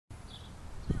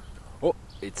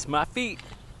It's my feet.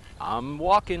 I'm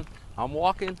walking.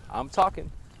 I'm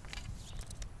talking.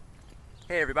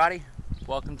 Hey everybody,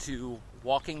 welcome to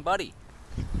Walking Buddy.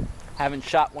 Haven't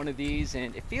shot one of these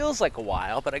and it feels like a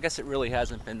while, but I guess it really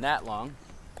hasn't been that long.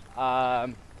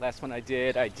 Last one I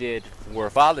did for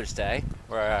Father's Day,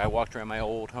 where I walked around my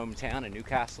old hometown in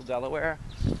Newcastle, Delaware.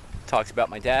 Talked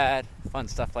about my dad, fun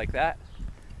stuff like that.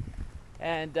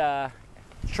 And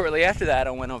shortly after that,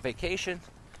 I went on vacation.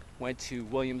 Went to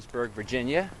Williamsburg,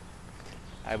 Virginia.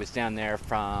 I was down there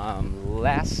from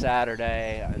last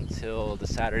Saturday until the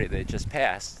Saturday that just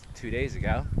passed, 2 days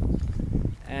ago.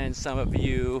 And some of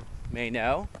you may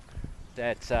know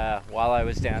that while I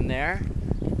was down there,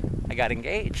 I got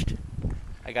engaged.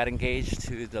 I got engaged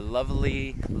to the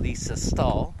lovely Lisa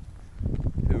Stull,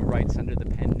 who writes under the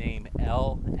pen name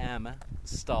L.M.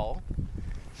 Stull.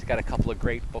 She's got a couple of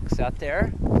great books out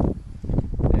there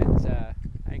that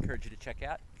I encourage you to check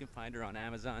out. You can find her on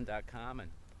Amazon.com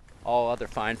and all other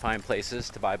fine places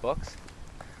to buy books.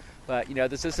 But, you know,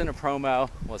 this isn't a promo.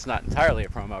 Well, it's not entirely a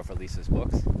promo for Lisa's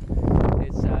books.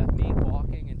 It's me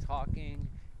walking and talking.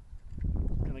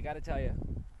 And I got to tell you,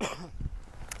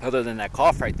 other than that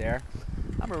cough right there,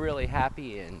 I'm really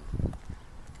happy and,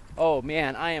 oh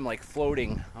man, I am like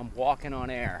floating. I'm walking on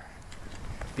air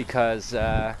because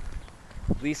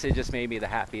Lisa just made me the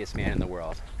happiest man in the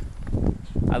world.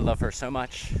 I love her so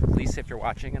much. Lisa, if you're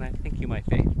watching, and I think you might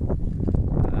be,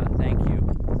 thank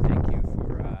you. Thank you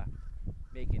for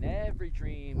making every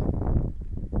dream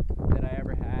that I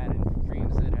ever had and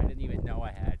dreams that I didn't even know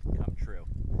I had come true.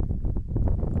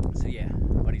 So yeah,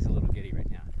 buddy's a little giddy right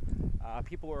now.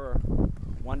 People were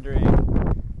wondering,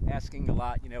 asking a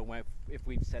lot, you know, if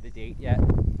we've set a date yet. And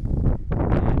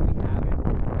we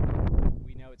haven't.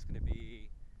 We know it's going to be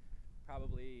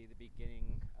probably the beginning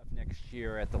of next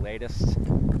year at the latest.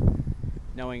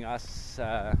 Knowing us,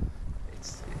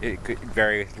 it could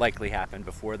very likely happen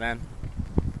before then.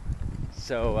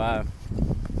 So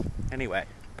anyway,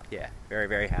 yeah,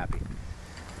 very happy.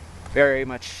 Very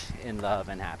much in love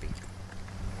and happy.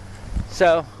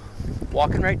 So,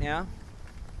 walking right now,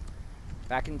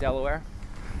 back in Delaware.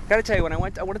 Gotta tell you, I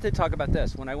wanted to talk about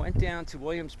this. When I went down to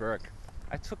Williamsburg,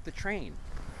 I took the train.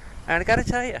 And I gotta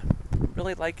tell you,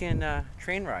 really liking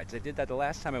train rides. I did that the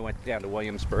last time I went down to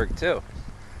Williamsburg too.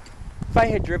 If I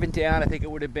had driven down, I think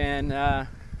it would have been, I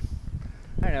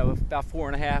don't know, about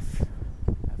 4.5,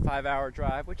 5-hour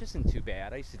drive, which isn't too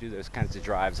bad. I used to do those kinds of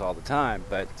drives all the time,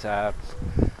 but I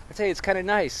tell you, it's kind of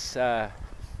nice.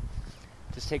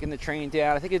 Just taking the train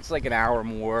down. I think it's like an hour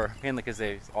more, mainly because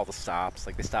all the stops,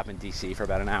 like they stop in DC for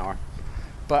about an hour.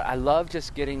 But I love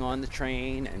just getting on the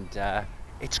train, and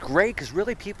it's great because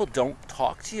really people don't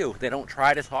talk to you. They don't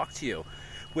try to talk to you,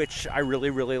 which I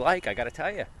really like. I got to tell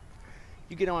you,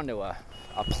 you get onto a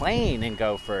plane and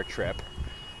go for a trip,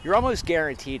 you're almost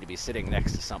guaranteed to be sitting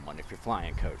next to someone if you're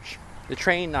flying coach. The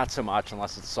train, not so much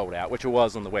unless it's sold out, which it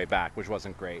was on the way back, which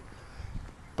wasn't great.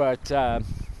 But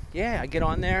yeah, I get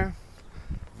on there.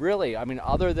 Really, I mean,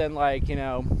 other than like, you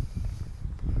know,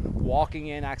 walking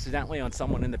in accidentally on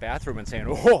someone in the bathroom and saying,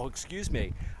 oh, excuse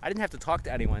me, I didn't have to talk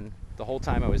to anyone the whole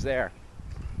time I was there.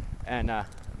 And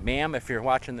ma'am, if you're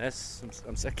watching this,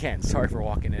 again, sorry for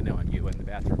walking in on you in the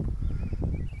bathroom.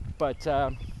 But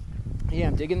yeah,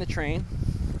 I'm digging the train.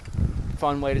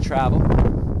 Fun way to travel.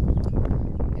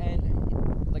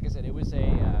 And like I said, it was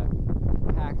a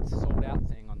packed, sold out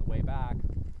thing on the way back,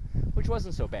 which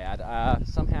wasn't so bad.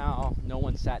 Somehow no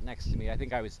one sat next to me. I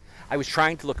think I was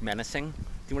trying to look menacing. Do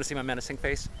you want to see my menacing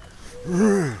face?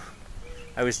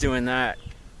 I was doing that,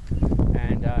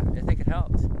 and I think it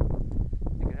helped.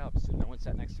 So no one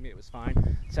sat next to me. It was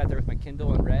fine. Sat there with my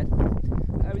Kindle and read.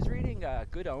 I was reading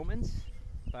Good Omens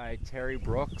by Terry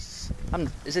Brooks.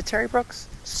 Is it Terry Brooks?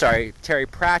 Sorry, Terry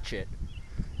Pratchett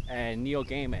and Neil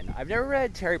Gaiman. I've never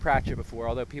read Terry Pratchett before,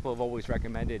 although people have always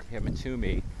recommended him to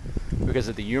me because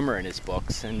of the humor in his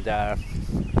books, and I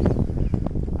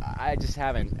just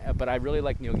haven't. But I really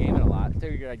like Neil Gaiman a lot. I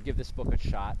figured I'd give this book a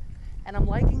shot, and I'm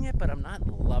liking it, but I'm not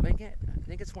loving it. I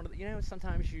think it's one of the, you know,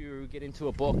 sometimes you get into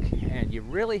a book and you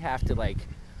really have to like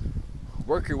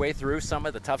work your way through some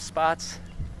of the tough spots,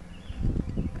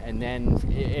 and then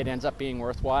it ends up being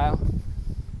worthwhile.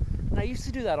 And I used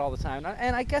to do that all the time,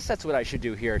 and I guess that's what I should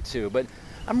do here too. But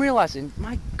I'm realizing,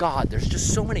 my God, there's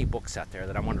just so many books out there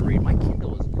that I want to read. My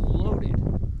Kindle is loaded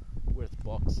with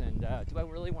books, and do I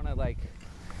really want to like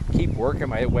keep working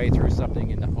my way through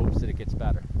something in the hopes that it gets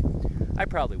better? I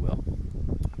probably will.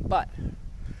 But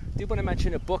I do want to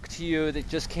mention a book to you that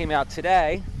just came out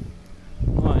today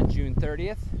on June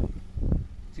 30th,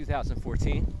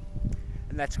 2014,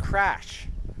 and that's Crash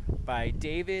by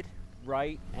David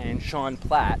Wright and Sean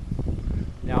Platt,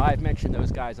 Now, I've mentioned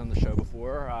those guys on the show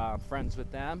before. Friends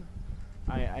with them.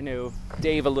 I know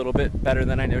Dave a little bit better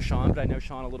than I know Sean, but I know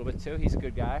Sean a little bit too. He's a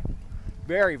good guy.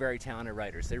 Very, very talented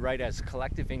writers. They write as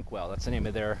Collective Inkwell. That's the name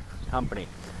of their company.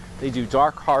 They do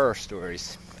dark horror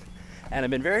stories. And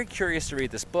I've been very curious to read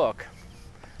this book.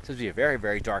 It's supposed to be a very,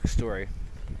 very dark story.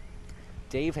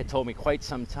 Dave had told me quite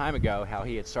some time ago how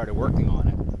he had started working on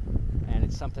it. And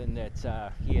it's something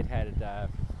that he had I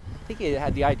think he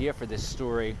had the idea for this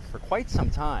story for quite some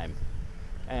time.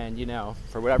 And,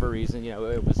 for whatever reason,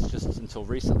 it was just until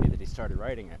recently that he started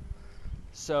writing it.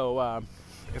 So,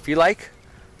 if you like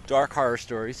dark horror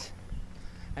stories,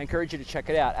 I encourage you to check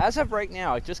it out. As of right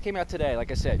now, it just came out today,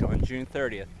 like I said, on June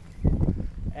 30th.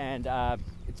 And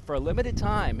it's for a limited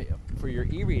time for your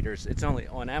e-readers. It's only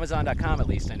on Amazon.com, at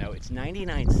least I know. It's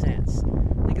 99 cents.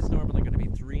 I think it's normally going to be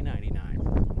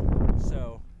 $3.99.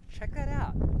 So, check that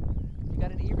out. You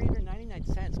got an e-reader, 99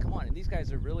 cents. Come on. And these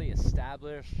guys are really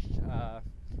established,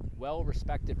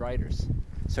 well-respected writers.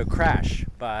 So Crash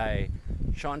by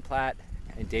Sean Platt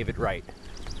and David Wright.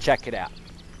 Check it out.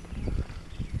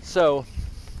 So,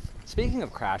 speaking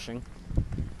of crashing,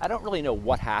 I don't really know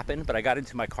what happened, but I got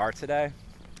into my car today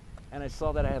and I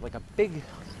saw that I had like a big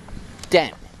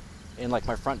dent in like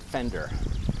my front fender.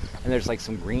 And there's like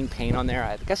some green paint on there.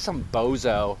 I guess some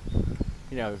bozo,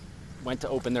 went to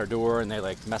open their door and they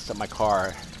like messed up my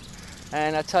car.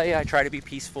 And I tell you, I try to be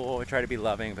peaceful, I try to be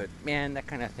loving, but man, that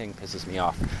kind of thing pisses me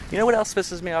off. You know what else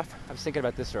pisses me off? I was thinking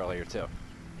about this earlier too.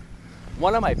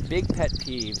 One of my big pet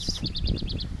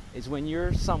peeves is when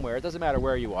you're somewhere, it doesn't matter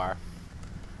where you are,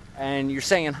 and you're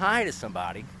saying hi to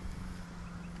somebody,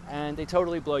 and they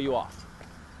totally blow you off.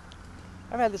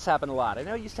 I've had this happen a lot. I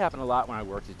know it used to happen a lot when I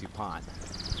worked at DuPont.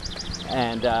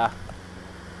 And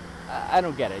I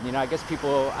don't get it. I guess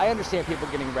I understand people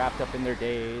getting wrapped up in their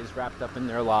days, wrapped up in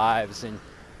their lives, and,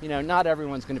 not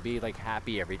everyone's going to be, like,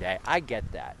 happy every day. I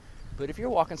get that. But if you're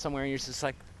walking somewhere and you're just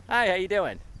like, hi, how you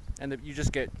doing? And you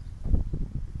just get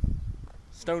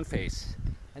stone face,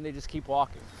 and they just keep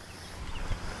walking.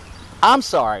 I'm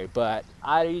sorry, but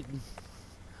I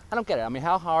don't get it. I mean,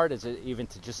 how hard is it even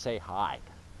to just say hi?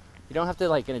 You don't have to,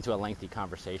 like, get into a lengthy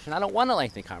conversation. I don't want a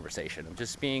lengthy conversation. I'm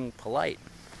just being polite.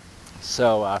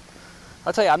 So,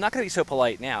 I'll tell you, I'm not going to be so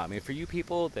polite now. I mean, for you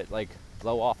people that, like,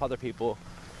 blow off other people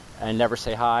and never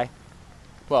say hi,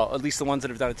 well, at least the ones that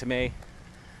have done it to me,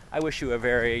 I wish you a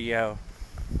very,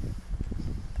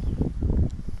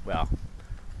 well,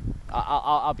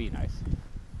 I'll be nice.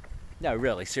 No,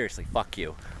 really, seriously, fuck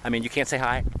you. I mean, you can't say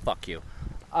hi? Fuck you.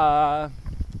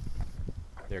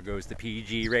 There goes the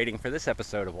PG rating for this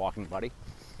episode of Walking Buddy.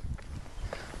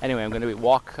 Anyway, I'm going to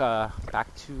walk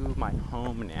back to my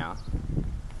home now.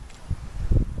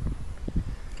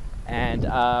 And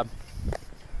I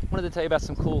wanted to tell you about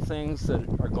some cool things that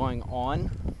are going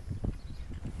on.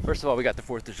 First of all, we got the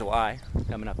 4th of July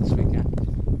coming up this weekend,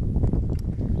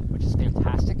 which is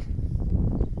fantastic.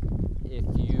 If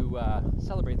you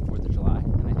celebrate the 4th of July,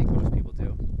 and I think most people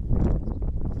do,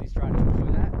 please try to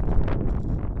enjoy that.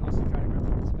 And also try to remember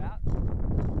what it's about.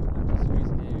 Not just a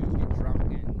reason to get drunk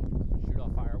and shoot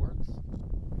off fireworks.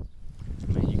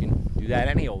 I mean, you can do that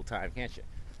any old time, can't you?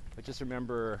 But just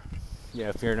remember,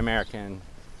 if you're an American,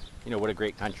 what a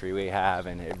great country we have,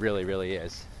 and it really, really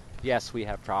is. Yes, we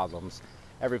have problems.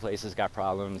 Every place has got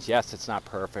problems. Yes, it's not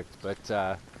perfect,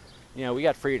 but, we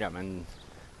got freedom, and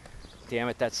damn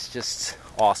it, that's just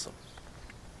awesome.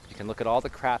 You can look at all the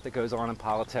crap that goes on in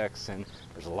politics, and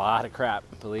there's a lot of crap,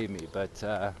 believe me,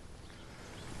 but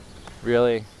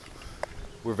really,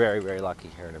 we're very, very lucky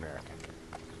here in America.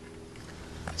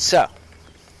 So,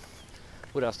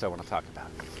 what else do I want to talk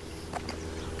about?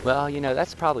 Well,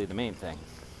 that's probably the main thing.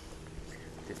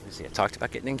 See, I talked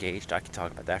about getting engaged. I could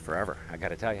talk about that forever, I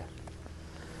gotta tell you.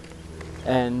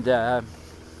 And,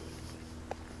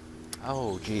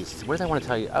 oh, geez, what did I want to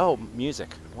tell you? Oh,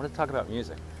 music. I want to talk about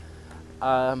music.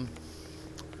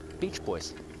 Beach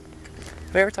Boys.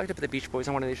 Have I ever talked about the Beach Boys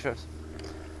on one of these shows?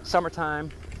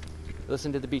 Summertime,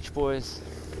 listen to the Beach Boys.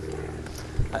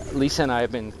 Lisa and I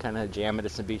have been kind of jamming to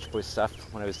some Beach Boys stuff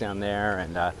when I was down there,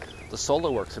 and the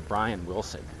solo works of Brian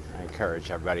Wilson, I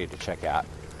encourage everybody to check out,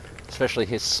 especially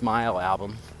his Smile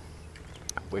album,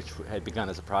 which had begun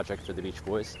as a project for the Beach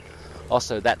Boys.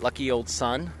 Also, That Lucky Old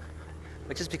Sun,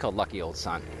 might just be called Lucky Old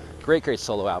Sun. Great, great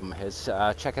solo album of his.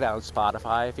 Check it out on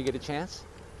Spotify if you get a chance.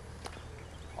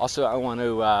 Also, I want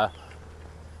to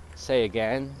say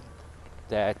again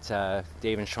that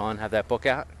Dave and Sean have that book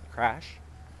out, Crash.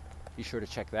 Be sure to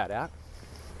check that out.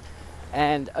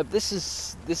 And this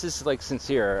is like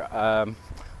sincere. I want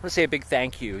to say a big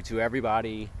thank you to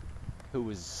everybody who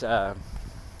was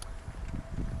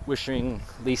wishing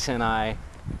Lisa and I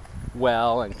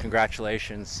well, and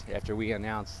congratulations after we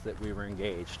announced that we were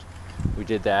engaged. We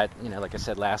did that, like I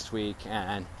said, last week,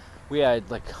 and we had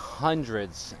like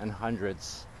hundreds and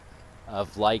hundreds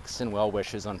of likes and well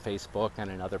wishes on Facebook and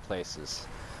in other places.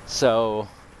 So,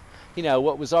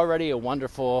 what was already a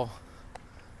wonderful,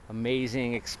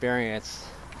 amazing experience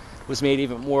was made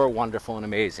even more wonderful and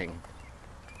amazing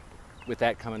with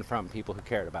that coming from people who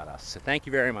cared about us. So thank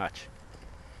you very much.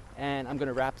 And I'm going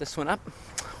to wrap this one up.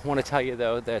 I want to tell you,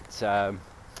 though, that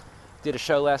did a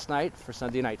show last night for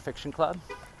Sunday Night Fiction Club.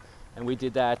 And we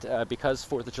did that because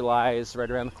 4th of July is right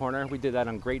around the corner. We did that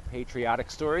on Great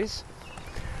Patriotic Stories.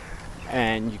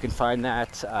 And you can find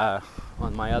that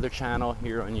on my other channel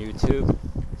here on YouTube.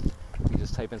 You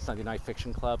just type in Sunday Night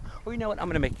Fiction Club. Or you know what? I'm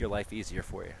going to make your life easier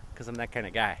for you because I'm that kind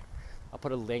of guy. I'll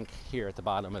put a link here at the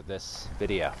bottom of this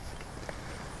video.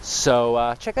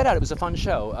 So check that out. It was a fun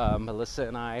show. Melissa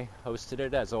and I hosted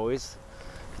it, as always.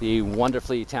 The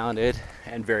wonderfully talented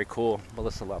and very cool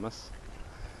Melissa Lummis.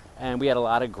 And we had a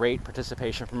lot of great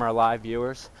participation from our live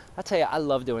viewers. I tell you, I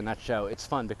love doing that show. It's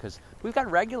fun because we've got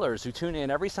regulars who tune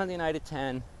in every Sunday night at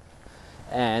 10.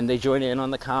 And they join in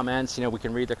on the comments. We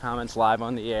can read their comments live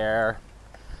on the air.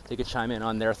 They could chime in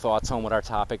on their thoughts on what our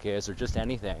topic is or just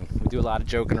anything. We do a lot of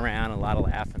joking around and a lot of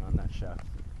laughing on that show.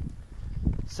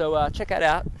 So check that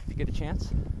out if you get a chance.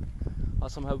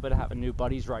 Also, I'm hoping to have a new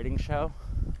Buddies writing show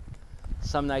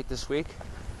some night this week.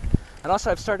 And also,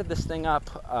 I've started this thing up.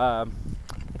 I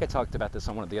think I talked about this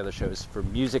on one of the other shows for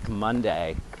Music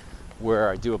Monday, where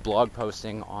I do a blog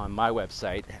posting on my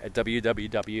website at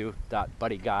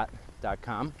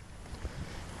www.buddygot.com.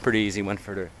 Pretty easy one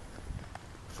for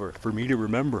me to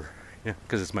remember,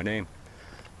 because it's my name.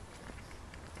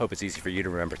 Hope it's easy for you to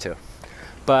remember too.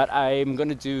 But I'm going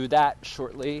to do that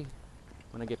shortly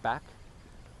when I get back.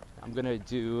 I'm going to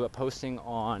do a posting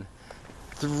on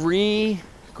 3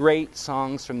 great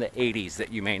songs from the 80s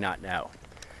that you may not know.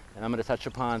 And I'm going to touch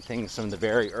upon things from the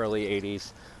very early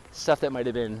 80s, stuff that might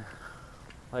have been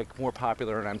like more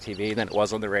popular on MTV than it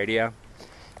was on the radio.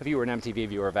 If you were an MTV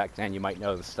viewer back then, you might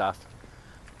know the stuff.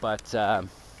 But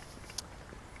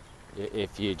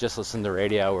if you just listen to the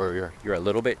radio or you're a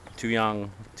little bit too young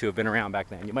to have been around back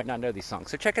then, you might not know these songs.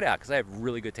 So check it out, because I have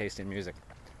really good taste in music.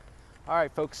 All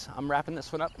right, folks, I'm wrapping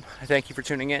this one up. Thank you for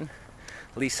tuning in.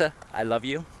 Lisa, I love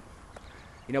you.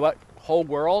 You know what? Whole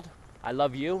world, I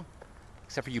love you.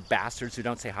 Except for you bastards who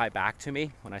don't say hi back to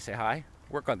me when I say hi.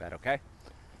 Work on that, okay?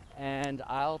 And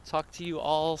I'll talk to you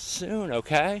all soon,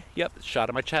 okay? Yep, shot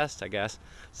on my chest, I guess.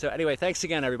 So anyway, thanks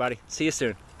again, everybody. See you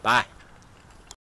soon. Bye.